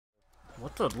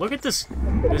What the? Look at this.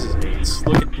 This is AIDS.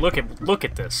 Look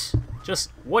at this. Just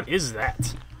what is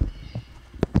that?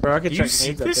 Bro, I can Do chuck you see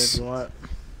nades up there this? if you want.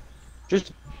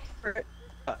 Just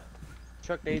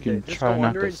chuck nades. can Just try go not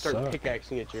under to it and start suck.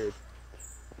 pickaxing at Jared.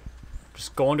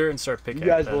 Just go under and start picking. You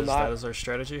guys will not. That is our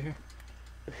strategy here.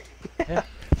 Yeah.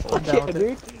 Fuck down yeah, with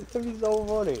dude. That'd be so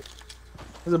funny.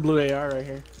 There's a blue AR right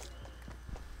here.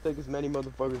 Take as many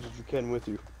motherfuckers as you can with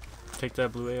you. Take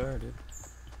that blue AR, dude.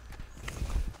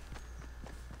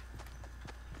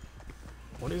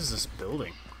 What is this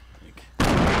building? Like,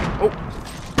 oh!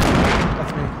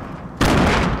 That's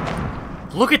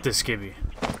me. Look at this, Gibby.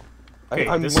 Okay,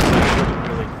 I'm this is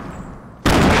actually really.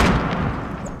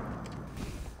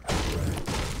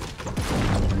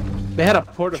 They had a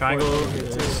porta Triangle fort here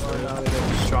is too. Oh, no, they didn't.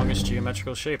 the strongest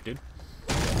geometrical shape, dude.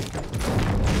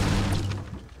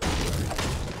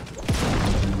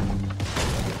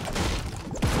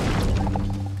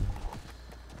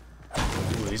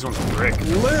 Ooh, these ones are brick.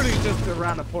 Literally just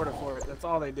around a porta fort. That's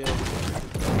all they did.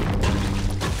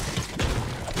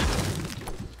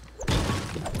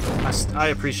 I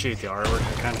appreciate the artwork.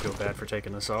 I kind of feel bad for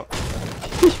taking this out.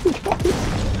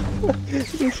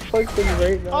 He's fucking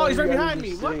right now. Oh, he's right You guys behind are me.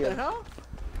 just What sitting the at- hell?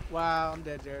 Wow, I'm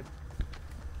dead, Jared.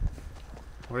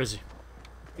 Where is he?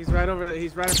 He's right over there.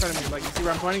 He's right in front of me. Like, you see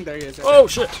where I'm pointing? There he is. Right Oh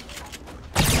shit!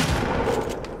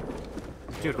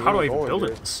 Dude, how do I even Going, build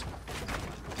dude. it? This?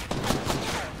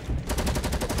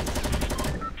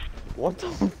 What the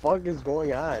fuck is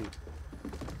going on?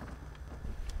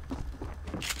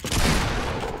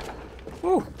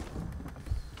 Woo!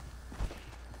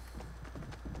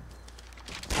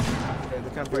 there.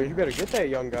 They come for Bro, you you. better get that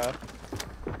young guy.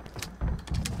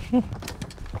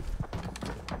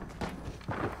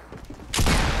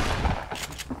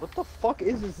 What the fuck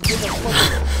is this? This is a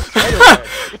fucking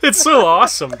Spider-Man. It's so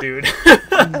awesome, dude.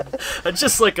 I'm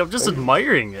just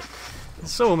admiring it.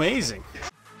 It's so amazing.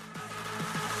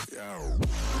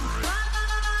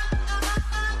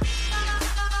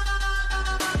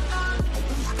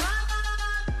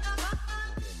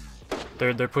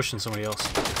 They're pushing somebody else.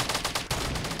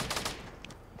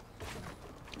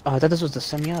 Oh, I thought this was the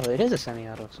semi-auto. It is a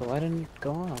semi-auto, so why didn't it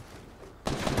go off?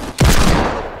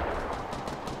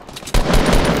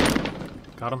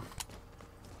 Got him.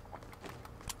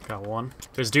 Got one.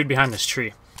 There's a dude behind this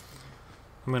tree.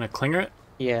 I'm gonna clinger it.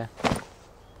 Yeah.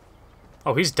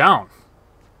 Oh, he's down.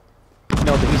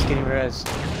 No, but he's getting res.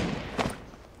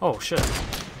 Oh shit.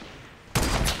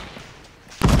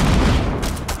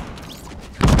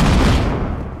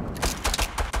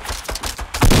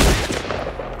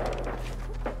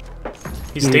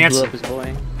 He's He blew dancing. up his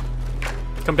boy.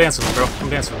 Come dance with him, bro. Come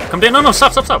dance with him. Come dance. No, no,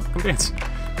 stop. Come dance.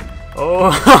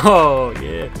 Oh,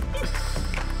 yeah.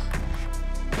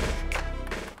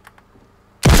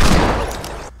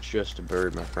 Just a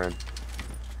bird, my friend.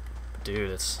 Dude,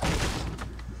 it's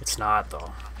not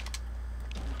though.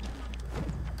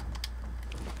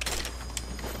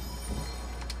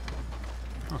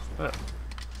 Oh, bet.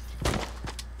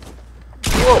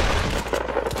 Whoa!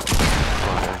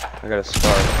 I got a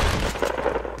scar.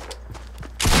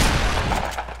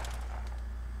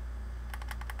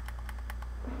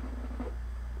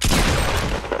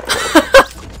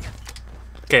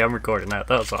 Okay, I'm recording that.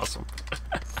 That was awesome.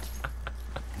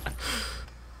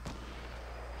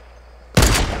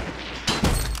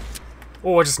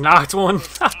 Oh, I just knocked one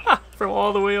from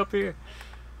all the way up here.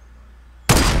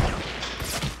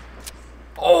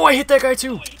 Oh, I hit that guy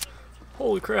too.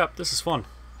 Holy crap, this is fun.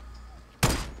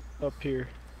 Up here.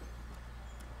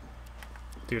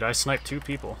 Dude, I sniped 2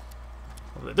 people.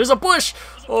 There's a bush!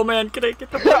 Oh man, can I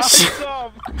get the bush?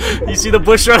 You see the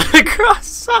bush running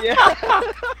across?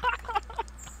 Yeah.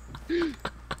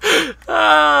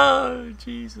 Oh,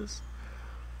 Jesus.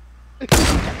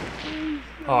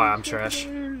 Oh, I'm trash.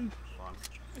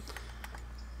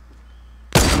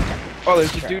 Oh,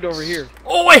 there's a dude over here.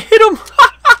 Oh, I hit him!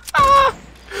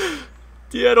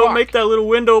 Yeah, don't make that little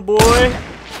window, boy.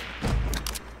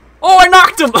 Oh, I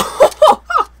knocked him!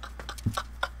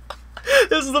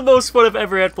 This is the most fun I've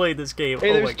ever had playing this game. Hey,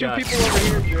 Oh there's my 2 god. people over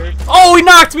here, Jared. Oh, he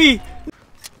knocked me!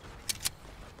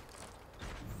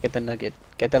 Get the nugget.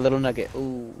 Get that little nugget.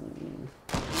 Ooh.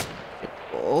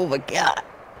 Oh my god.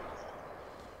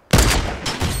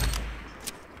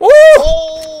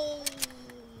 Oh!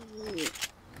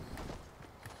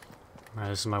 Alright,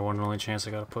 this is my one and only chance.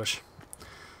 I gotta push.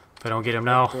 If I don't get him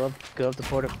now. Go up the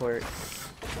porta fort.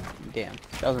 Damn.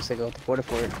 I was gonna say go up the porta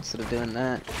fort instead of doing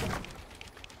that.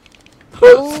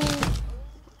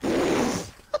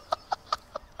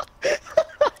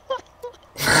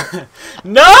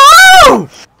 No!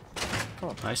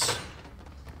 Oh, nice.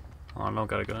 Oh no,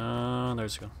 gotta go.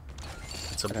 There's a go.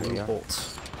 It's a There you blue go.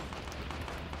 bolt.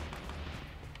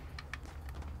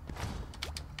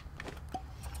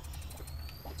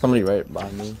 Somebody right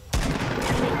behind me.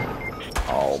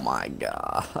 Oh my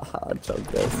god.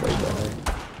 Choked that so bad.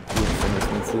 You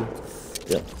finished me too?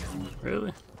 Yep.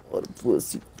 Really? What a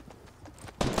pussy.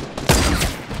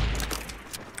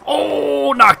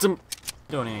 Oh, knocked him.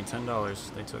 Donating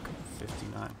 $10. They took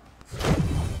 59.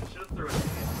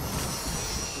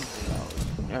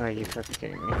 Oh, you fucking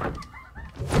kidding me?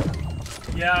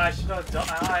 Yeah, I should have done.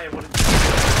 I would have.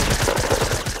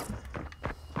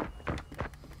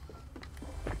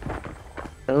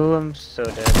 Oh, I'm so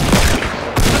dead.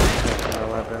 No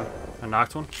weapon. I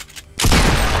knocked one.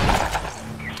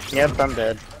 Yep, I'm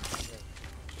dead.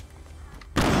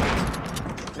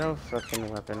 No fucking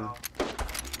weapon.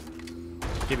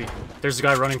 Gibby, there's a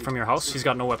guy running from your house. He's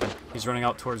got no weapon. He's running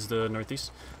out towards the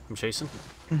northeast. I'm chasing.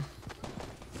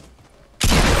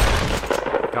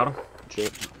 Got him.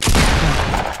 Shit.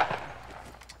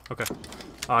 Okay.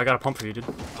 I got a pump for you, dude.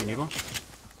 Do you need one?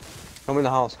 Come in the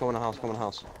house, come in the house, come in the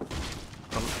house.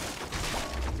 Come.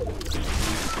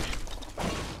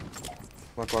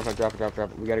 Come on, drop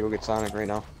it. We gotta go get Sonic right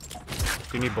now.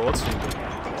 Do you need bullets?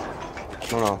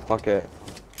 No, fuck it.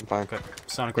 I'm fine. Okay.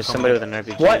 Sonic. There's somebody with an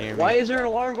RPG near me. Why is there an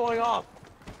alarm going off?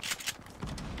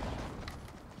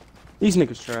 These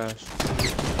niggas trash.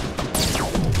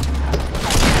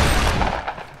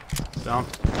 Down.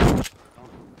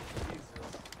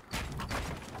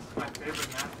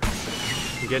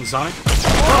 You getting Sonic?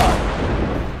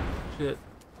 Shit.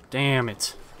 Damn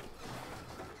it.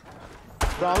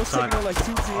 Bro, I was Sonic. taking out like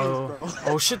 2 teams, Oh. bro.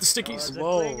 Oh shit, the stickies.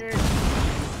 Whoa.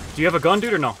 Do you have a gun,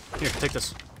 dude, or no? Here, take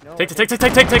this. No. Take it.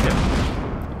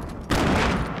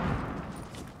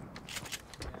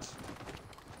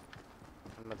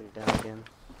 Somebody down again.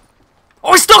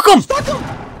 Oh, I stuck him!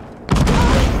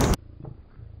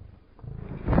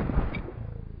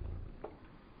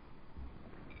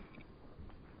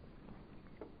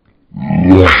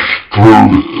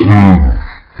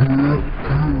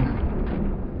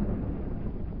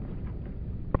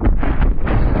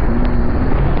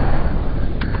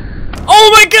 Oh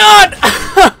my god!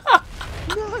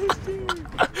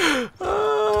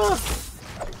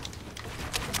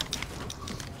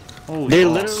 Holy They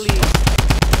balls. literally.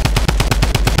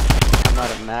 I'm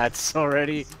out of mats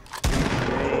already.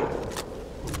 Great.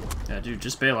 Yeah, dude,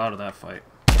 just bail out of that fight.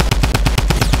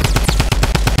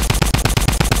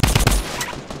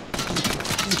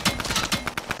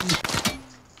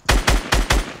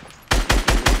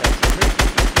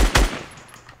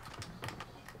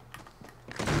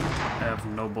 I have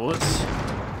no bullets.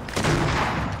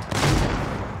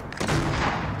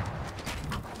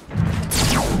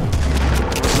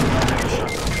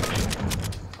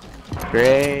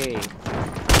 Great.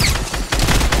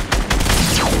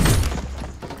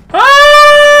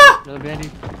 Ah! Another bandy.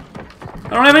 I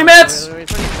don't have any meds! Wait.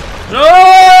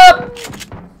 Nope!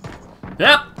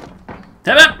 Yep!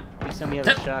 Tap it! Please tell me you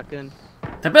have a shotgun.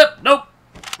 Tap it! Nope!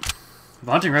 I have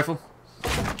a hunting rifle.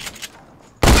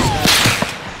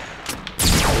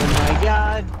 Oh my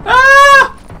god.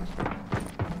 Ah!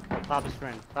 Papa's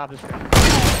friend.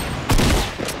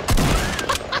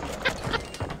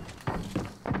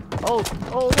 Oh,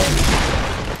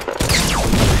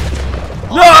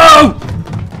 No!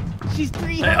 she's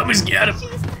 3. I almost got him.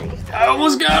 I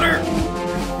almost got her.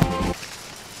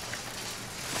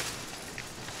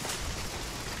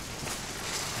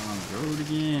 On the road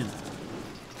again.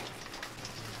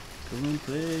 Going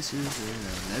places where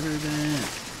I've never been.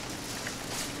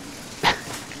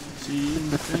 Seeing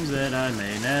things that I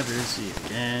may never see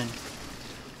again.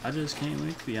 I just can't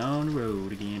wait to be on the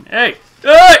road again. Hey!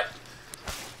 Hey!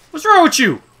 What's wrong with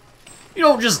you? You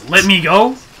don't just let me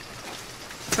go.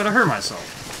 I'm trying to hurt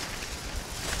myself.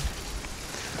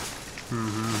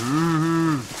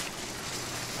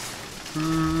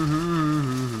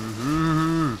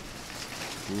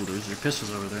 Ooh, there's your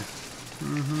pistols over there.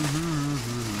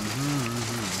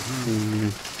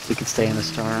 We could stay in the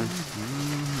storm.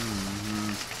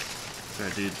 Okay,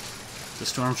 dude. If the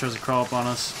storm tries to crawl up on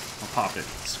us, I'll pop it.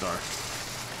 Scar.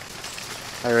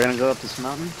 Alright, we're gonna go up this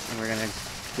mountain and we're gonna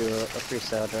do a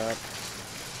freestyle drop.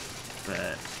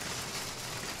 Bet.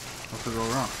 What could go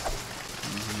wrong?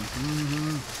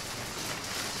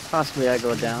 Possibly I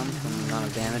go down from the amount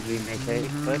of damage we may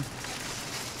take, but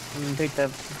we can take that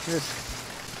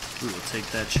risk. We will take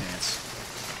that chance.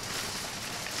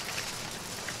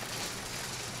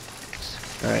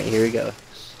 Alright, here we go.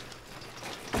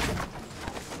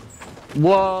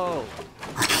 Whoa!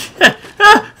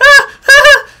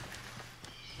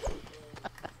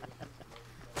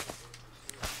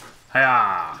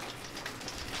 Hiya!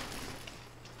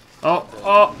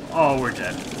 Oh, we're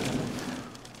dead.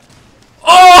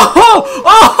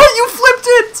 Oh, you flipped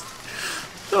it!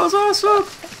 That was awesome.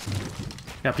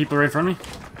 Got people right in front of me.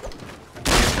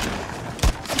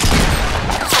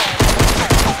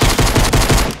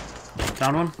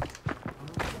 Down one.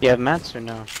 You have mats or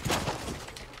no?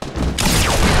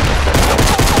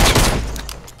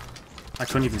 I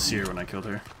couldn't even see her when I killed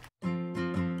her.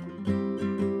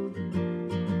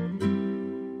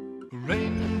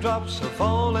 Raindrops are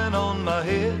falling on my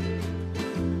head,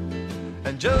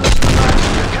 and just like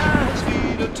the guy's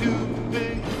feet are too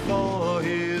big for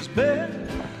his bed,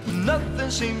 nothing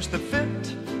seems to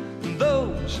fit.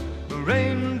 Those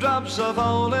raindrops are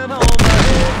falling on my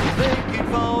head, they keep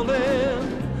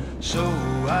falling. So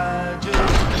I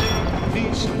just take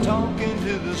peace and talking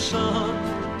to the sun,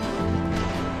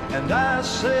 and I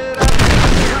said I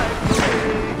didn't like the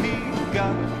way he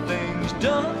got things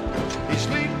done. He's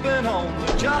sleeping on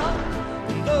the job,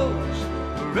 and those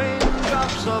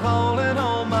raindrops are falling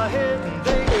on my head, and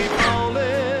they keep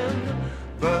falling.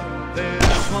 But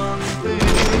there's one thing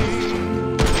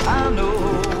I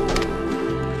know,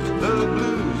 the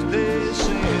blues they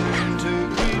seem to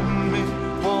greet me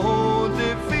won't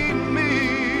defeat me.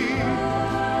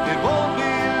 It won't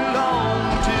be long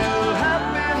till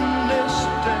happiness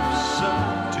steps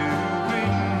up to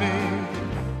greet me.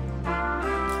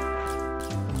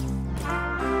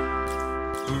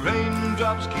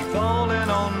 Raindrops keep falling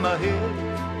on my head,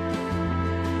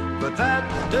 but that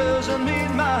doesn't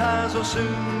mean my eyes will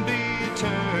soon be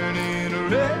turning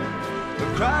red. The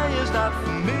cry is not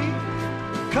for me,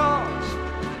 'cause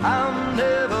I'm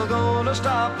never gonna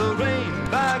stop the rain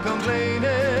by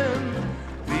complaining,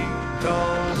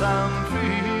 because I'm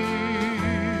free.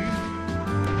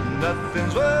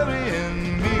 Nothing's worrying